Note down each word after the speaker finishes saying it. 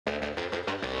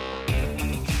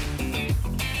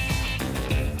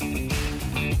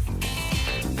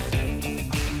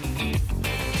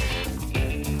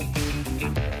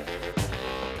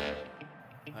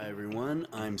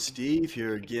Steve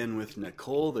here again with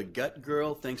Nicole, the Gut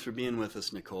Girl. Thanks for being with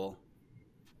us, Nicole.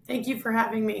 Thank you for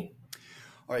having me.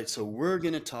 All right, so we're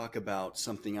going to talk about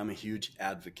something I'm a huge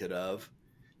advocate of,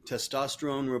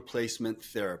 testosterone replacement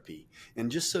therapy.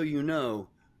 And just so you know,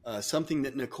 something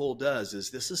that Nicole does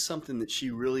is this is something that she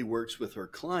really works with her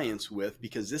clients with,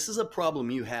 because this is a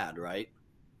problem you had, right?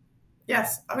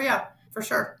 Yes. Oh, yeah, for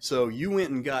sure. So you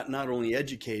went and got not only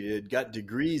educated, got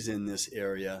degrees in this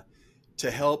area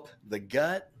to help the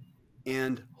gut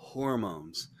and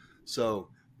hormones. So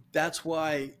that's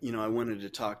why, I wanted to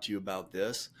talk to you about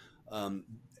this.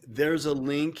 There's a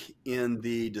link in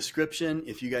the description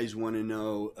if you guys want to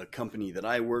know a company that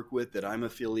I work with, that I'm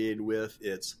affiliated with.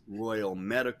 It's Royal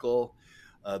Medical.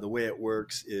 The way it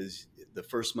works is the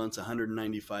first month's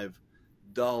 $195.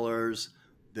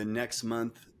 The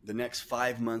next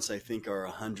 5 months, I think, are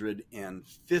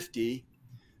 $150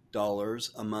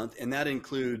 a month. And that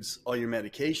includes all your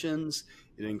medications.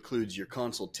 It includes your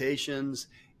consultations,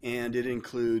 and it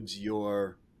includes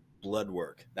your blood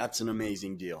work. That's an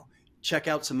amazing deal. Check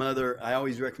out I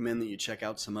always recommend that you check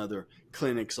out some other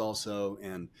clinics also,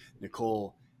 and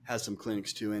Nicole has some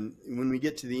clinics too. And when we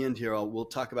get to the end here, we'll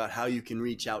talk about how you can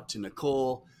reach out to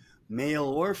Nicole, male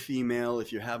or female,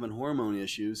 if you're having hormone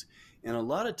issues. And a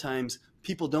lot of times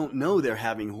people don't know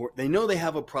they know they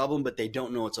have a problem, but they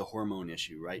don't know it's a hormone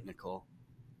issue, right, Nicole?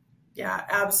 Yeah,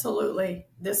 absolutely.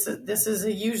 This is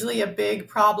usually a big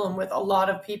problem with a lot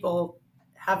of people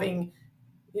having,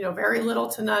 very little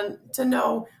to none to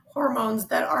no hormones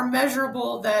that are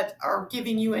measurable, that are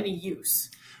giving you any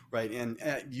use. Right. And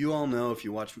you all know, if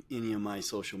you watch any of my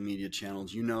social media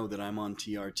channels, you know that I'm on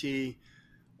TRT.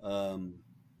 I'm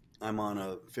on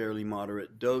a fairly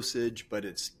moderate dosage, but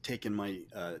it's taken my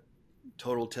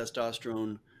total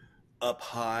testosterone up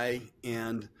high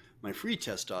and my free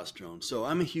testosterone. So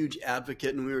I'm a huge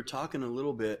advocate, and we were talking a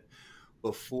little bit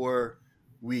before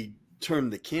we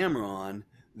turned the camera on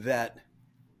that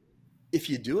if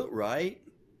you do it right,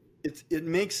 it's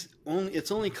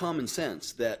only common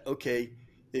sense that, okay,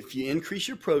 if you increase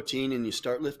your protein and you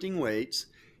start lifting weights,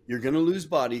 you're going to lose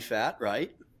body fat,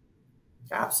 right?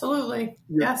 Absolutely.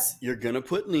 Yes. You're going to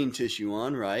put lean tissue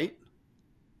on, right?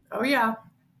 Oh, yeah.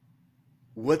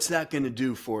 What's that going to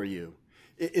do for you?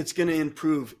 It's going to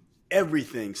improve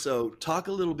everything. So talk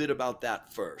a little bit about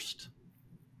that first.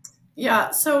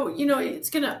 Yeah. So,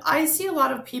 I see a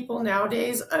lot of people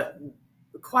nowadays,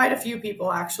 quite a few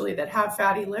people actually, that have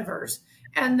fatty livers.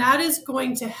 And that is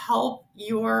going to help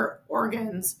your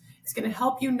organs. It's going to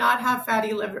help you not have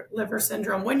fatty liver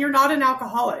syndrome when you're not an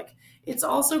alcoholic. It's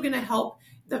also going to help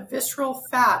the visceral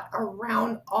fat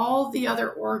around all the other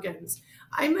organs.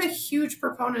 I'm a huge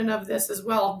proponent of this as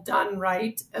well, done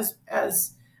right, as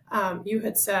you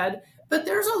had said. But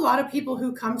there's a lot of people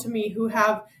who come to me who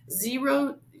have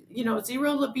zero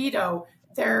libido.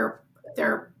 Their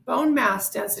bone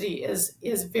mass density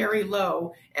is very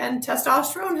low, and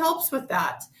testosterone helps with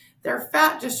that. Their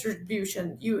fat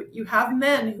distribution. You have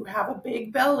men who have a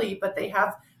big belly, but they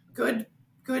have good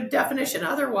definition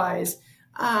otherwise.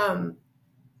 Then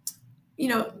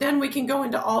we can go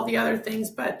into all the other things,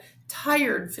 but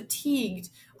tired, fatigued,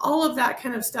 all of that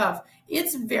kind of stuff.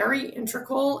 It's very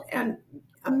integral, and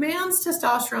a man's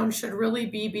testosterone should really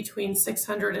be between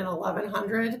 600 and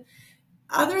 1100.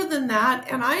 Other than that,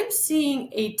 and I'm seeing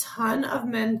a ton of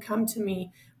men come to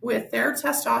me with their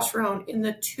testosterone in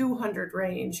the 200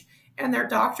 range, and their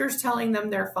doctors telling them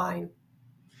they're fine.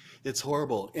 It's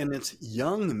horrible. And it's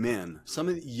young men, some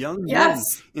of the young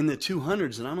Yes. men in the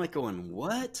 200s. And I'm like going,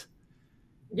 what?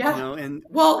 Yeah. And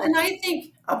I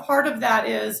think a part of that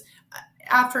is,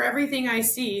 after everything I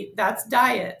see, that's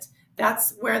diet.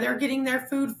 That's where they're getting their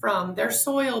food from, their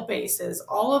soil bases,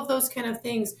 all of those kind of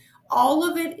things. All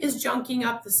of it is junking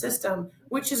up the system,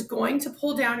 which is going to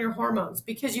pull down your hormones,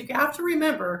 because you have to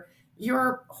remember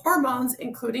your hormones,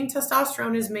 including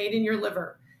testosterone, is made in your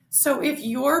liver. So if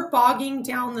you're bogging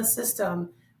down the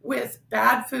system with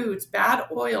bad foods, bad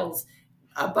oils,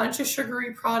 a bunch of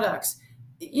sugary products,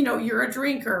 you're a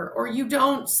drinker, or you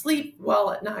don't sleep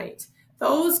well at night,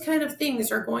 those kind of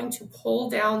things are going to pull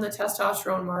down the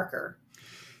testosterone marker.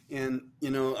 And,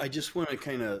 I just want to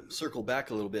kind of circle back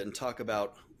a little bit and talk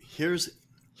about, here's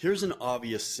an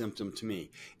obvious symptom to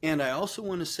me. And I also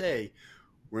want to say,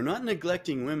 we're not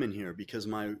neglecting women here, because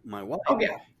my wife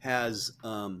has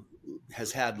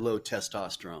had low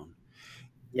testosterone.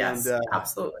 Yes, and,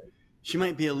 absolutely. She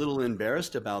might be a little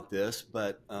embarrassed about this,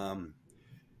 but,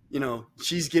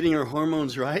 she's getting her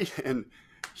hormones right. And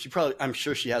I'm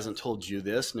sure she hasn't told you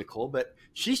this, Nicole, but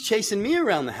she's chasing me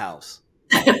around the house.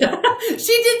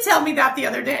 She did tell me that the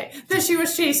other day, that she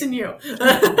was chasing you.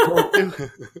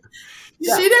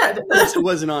 Yeah, She did. of course, it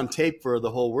wasn't on tape for the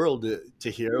whole world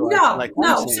to hear. Like I'm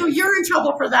No. So saying. you're in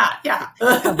trouble for that. Yeah.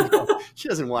 No, she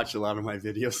doesn't watch a lot of my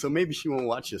videos, so maybe she won't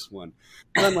watch this one.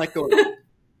 But I'm like, going,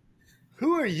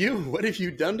 who are you? What have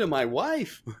you done to my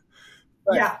wife?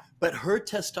 Yeah. But her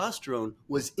testosterone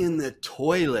was in the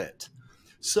toilet.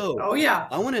 So Oh, yeah.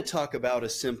 I want to talk about a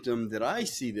symptom that I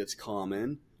see that's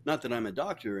common. Not that I'm a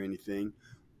doctor or anything,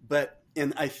 but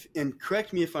and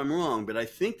correct me if I'm wrong, but I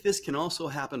think this can also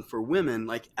happen for women,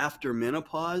 like after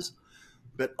menopause.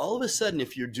 But all of a sudden,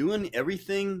 if you're doing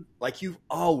everything like you've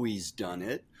always done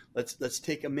it, let's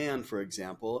take a man for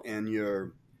example, and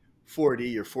you're 40,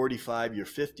 you're 45, you're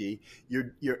 50,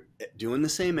 you're doing the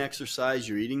same exercise,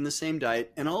 you're eating the same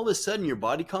diet, and all of a sudden your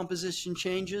body composition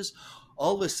changes.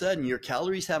 All of a sudden your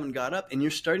calories haven't got up, and you're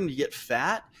starting to get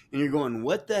fat, and you're going,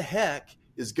 "What the heck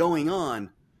is going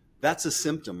on?" That's a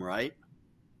symptom, right?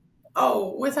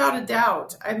 Oh, without a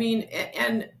doubt. I mean,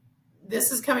 and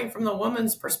this is coming from the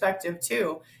woman's perspective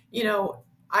too. You know,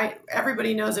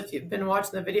 everybody knows, if you've been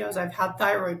watching the videos, I've had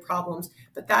thyroid problems,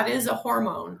 but that is a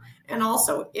hormone. And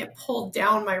also it pulled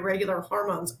down my regular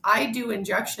hormones. I do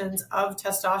injections of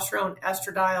testosterone,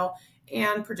 estradiol,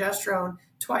 and progesterone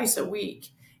twice a week.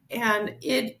 And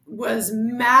it was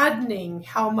maddening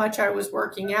how much I was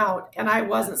working out, and I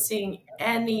wasn't seeing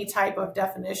any type of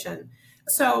definition.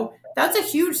 So that's a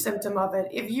huge symptom of it.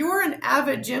 If you're an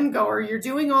avid gym goer, you're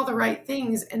doing all the right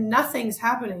things and nothing's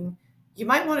happening, you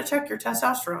might want to check your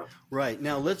testosterone. Right.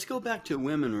 Now let's go back to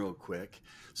women real quick.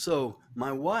 So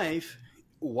my wife,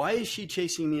 why is she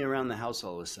chasing me around the house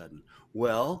all of a sudden?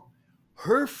 Well,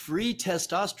 her free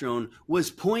testosterone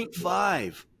was point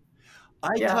 0.5. I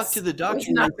talked Yes, to the it was doctor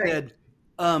and I nothing.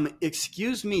 said,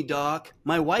 excuse me, doc,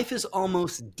 my wife is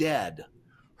almost dead.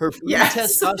 Her free Yes.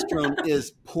 testosterone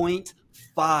is point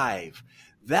 0.5.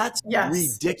 That's Yes.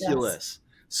 Yes. ridiculous.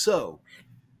 So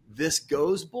this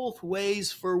goes both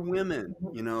ways for women.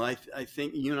 Mhm. You know, I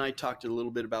think you and I talked a little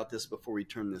bit about this before we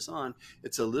turned this on.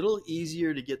 It's a little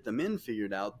easier to get the men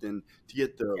figured out than to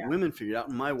get the Yeah. women figured out.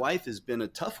 And my wife has been a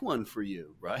tough one for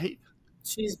you, right?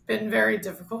 She's been very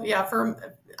difficult. Yeah.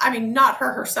 I mean, not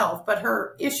her herself, but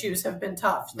her issues have been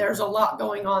tough. There's a lot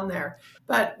going on there.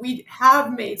 But we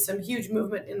have made some huge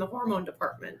movement in the hormone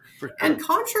department. For And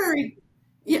sure.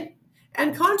 yeah,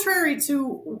 and contrary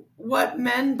to what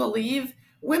men believe,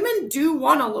 women do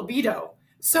want a libido.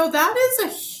 So that is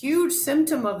a huge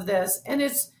symptom of this. And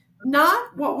it's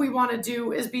not what we want to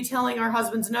do, is be telling our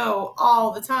husbands no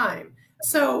all the time.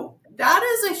 So that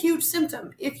is a huge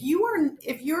symptom. If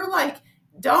you're like,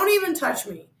 don't even touch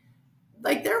me,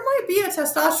 like, there might be a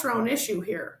testosterone issue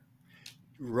here.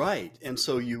 Right. And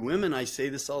so you women, I say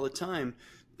this all the time,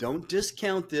 don't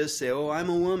discount this. Say, "Oh, I'm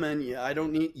a woman. Yeah, I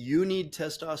don't need you need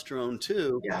testosterone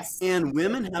too." Yes. And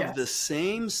women have the Yes.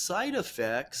 same side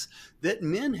effects that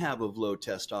men have of low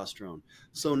testosterone.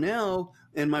 So now,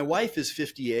 and my wife is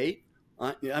 58.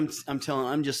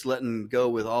 I'm just letting go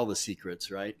with all the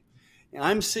secrets, right?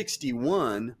 I'm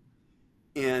 61,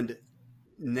 and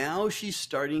now she's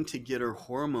starting to get her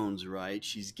hormones right.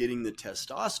 She's getting the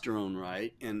testosterone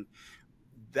right, and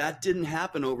that didn't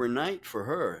happen overnight for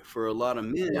her. For a lot of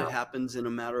men, it Yeah. happens in a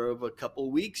matter of a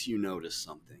couple weeks. You notice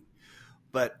something,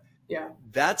 but Yeah.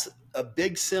 that's a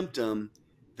big symptom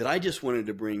that I just wanted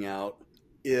to bring out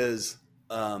is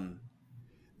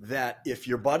that if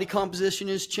your body composition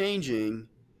is changing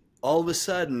all of a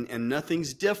sudden and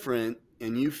nothing's different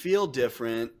and you feel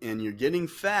different and you're getting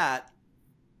fat,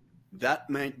 that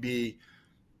might be,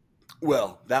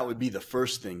 well, that would be the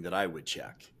first thing that I would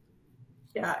check.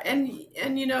 Yeah, and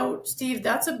you know, Steve,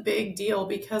 that's a big deal,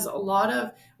 because a lot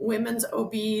of women's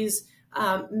OBs,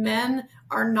 men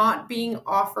are not being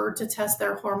offered to test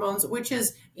their hormones, which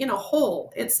is in a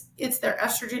whole. It's their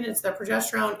estrogen, it's their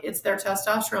progesterone, it's their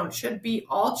testosterone. Should be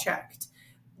all checked.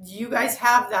 You guys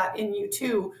have that in you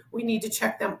too. We need to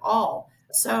check them all.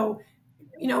 So,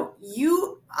 you know,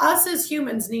 us as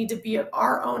humans need to be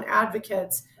our own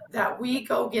advocates, that we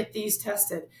go get these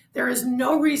tested. There is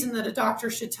no reason that a doctor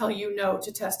should tell you no to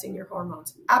testing your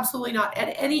hormones. Absolutely not,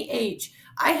 at any age.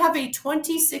 I have a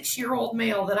 26-year-old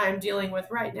male that I'm dealing with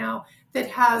right now that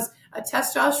has a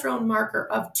testosterone marker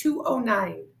of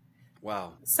 209.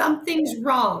 Wow. Something's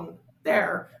wrong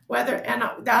there. And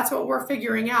that's what we're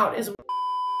figuring out is.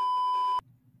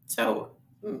 So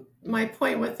my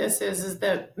point with this is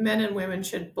that men and women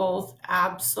should both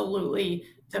absolutely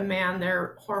demand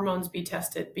their hormones be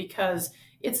tested, because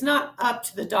it's not up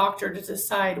to the doctor to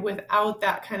decide without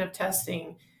that kind of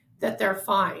testing that they're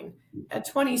fine. A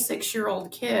 26-year-old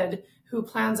kid who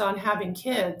plans on having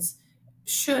kids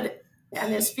should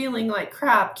and is feeling like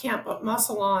crap, can't put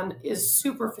muscle on, is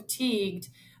super fatigued,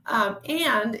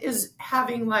 and is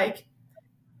having like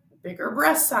bigger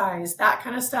breast size, that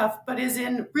kind of stuff, but is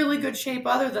in really good shape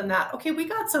other than that, okay, we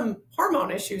got some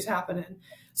hormone issues happening.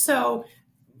 So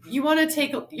you want to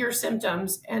take your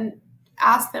symptoms and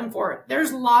ask them for it.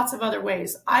 There's lots of other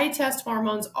ways. I test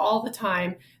hormones all the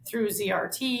time through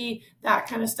ZRT, that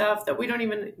kind of stuff that we don't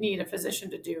even need a physician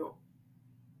to do.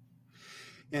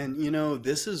 And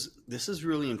this is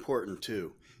really important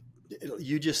too.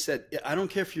 You just said, I don't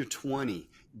care if you're 20,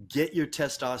 get your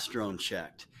testosterone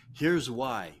checked. Here's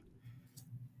why.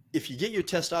 If you get your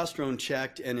testosterone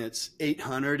checked and it's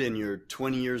 800 and you're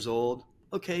 20 years old,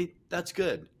 okay, that's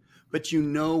good. But you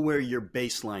know where your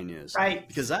baseline is. Right.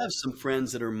 Because I have some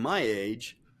friends that are my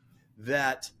age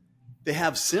that they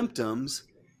have symptoms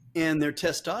and their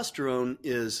testosterone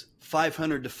is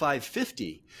 500 to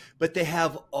 550, but they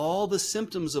have all the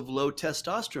symptoms of low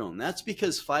testosterone. That's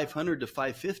because 500 to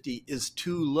 550 is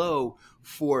too low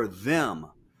for them.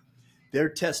 Their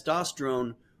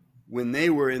testosterone, when they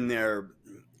were in their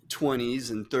 20s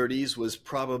and 30s, was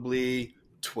probably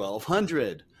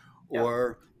 1200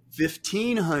 or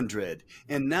 1500,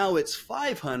 and now it's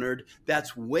 500.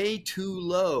 That's way too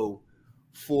low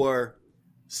for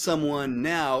someone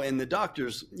now, and the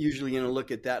doctor's usually going to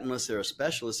look at that, unless they're a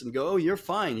specialist, and go, oh, you're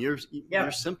fine, your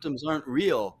symptoms aren't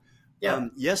real.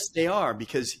 Yes, they are,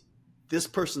 because this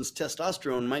person's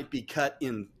testosterone might be cut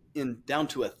in down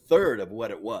to a third of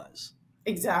what it was.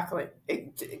 Exactly.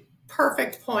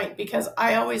 Perfect point, because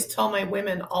I always tell my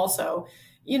women also,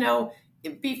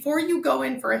 before you go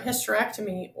in for a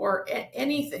hysterectomy or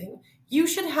anything, you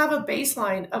should have a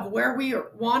baseline of where we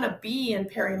want to be in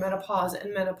perimenopause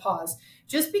and menopause.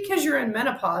 Just because you're in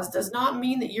menopause does not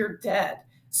mean that you're dead.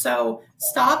 So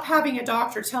stop having a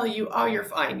doctor tell you, oh, you're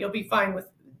fine, you'll be fine with,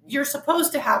 you're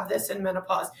supposed to have this in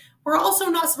menopause. We're also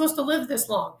not supposed to live this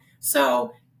long.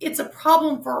 So it's a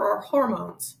problem for our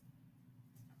hormones.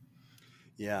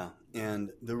 Yeah,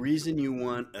 and the reason you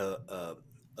want a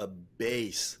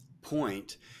base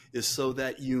point is so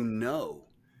that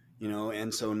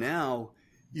and so now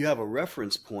you have a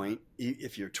reference point.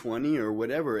 If you're 20 or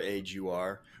whatever age you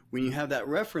are, when you have that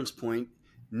reference point,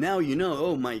 now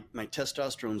oh, my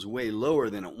testosterone's way lower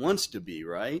than it wants to be,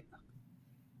 right?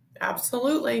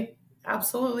 Absolutely.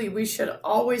 Absolutely. We should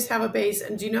always have a base.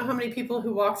 And do you know how many people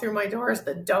who walk through my doors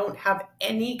that don't have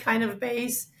any kind of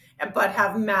base but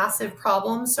have massive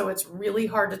problems? So it's really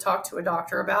hard to talk to a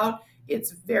doctor about.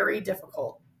 It's very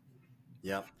difficult.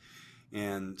 Yep.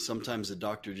 And sometimes the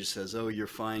doctor just says, oh, you're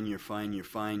fine, you're fine, you're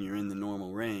fine, you're in the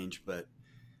normal range. But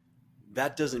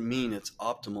that doesn't mean it's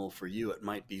optimal for you. It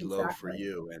might be low for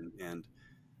you. And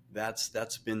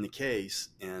that's been the case.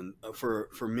 And for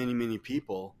many, many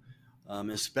people,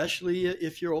 especially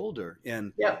if you're older.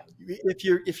 And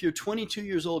if you're 22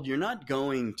 years old, you're not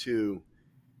going to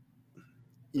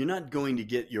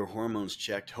get your hormones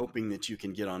checked hoping that you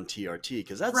can get on TRT,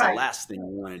 because that's the last thing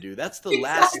you want to do. That's the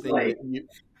last thing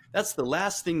that's the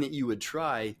last thing that you would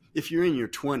try if you're in your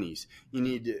 20s. You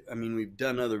need to, we've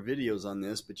done other videos on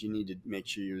this, but you need to make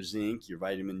sure your zinc, your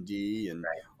vitamin D, and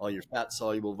all your fat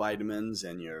soluble vitamins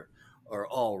are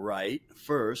all right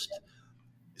first.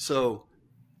 So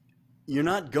you're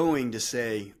not going to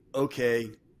say,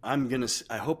 okay, I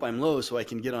hope I'm low so I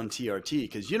can get on TRT,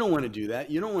 because you don't want to do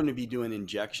that. You don't want to be doing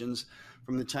injections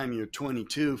from the time you're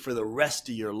 22 for the rest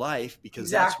of your life, because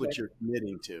that's what you're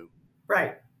committing to.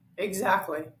 Right.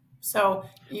 Exactly. So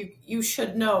you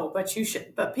should know, but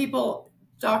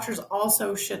doctors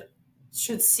also should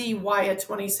see why a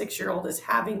 26-year-old is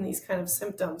having these kind of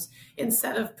symptoms,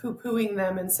 instead of poo-pooing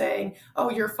them and saying,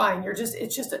 oh, you're fine,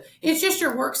 it's just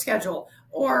your work schedule,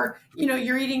 or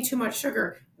you're eating too much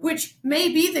sugar, which may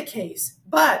be the case,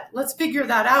 but let's figure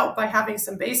that out by having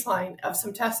some baseline of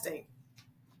some testing.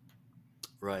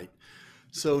 Right.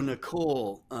 So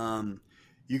Nicole,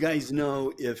 you guys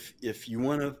know, if you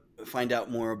want to find out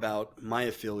more about my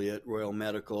affiliate, Royal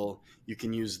Medical, you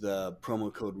can use the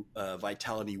promo code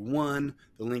Vitality1.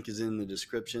 The link is in the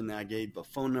description. I gave a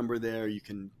phone number there. You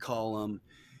can call them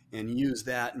and use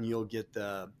that, and you'll get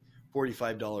the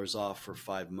 $45 off for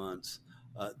 5 months.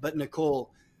 But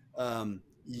Nicole,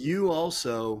 you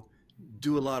also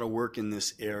do a lot of work in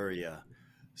this area.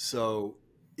 So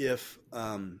if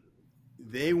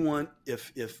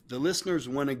if the listeners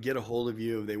want to get a hold of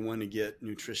you, if they want to get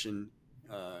nutrition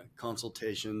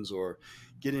consultations or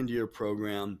get into your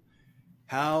program,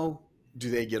 how do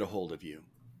they get a hold of you?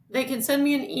 They can send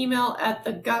me an email at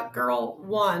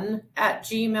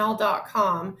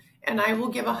thegutgirl1@gmail.com, and I will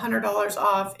give $100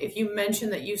 off if you mention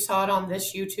that you saw it on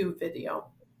this YouTube video.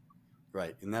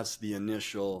 Right. And that's the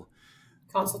initial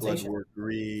blood consultation. work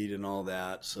read and all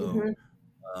that. So,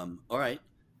 Hmm. all right.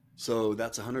 So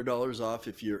that's $100 off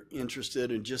if you're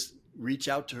interested, and just reach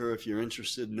out to her if you're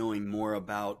interested in knowing more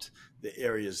about the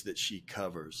areas that she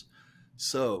covers.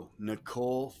 So,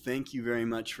 Nicole, thank you very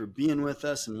much for being with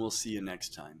us, and we'll see you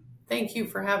next time. Thank you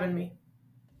for having me.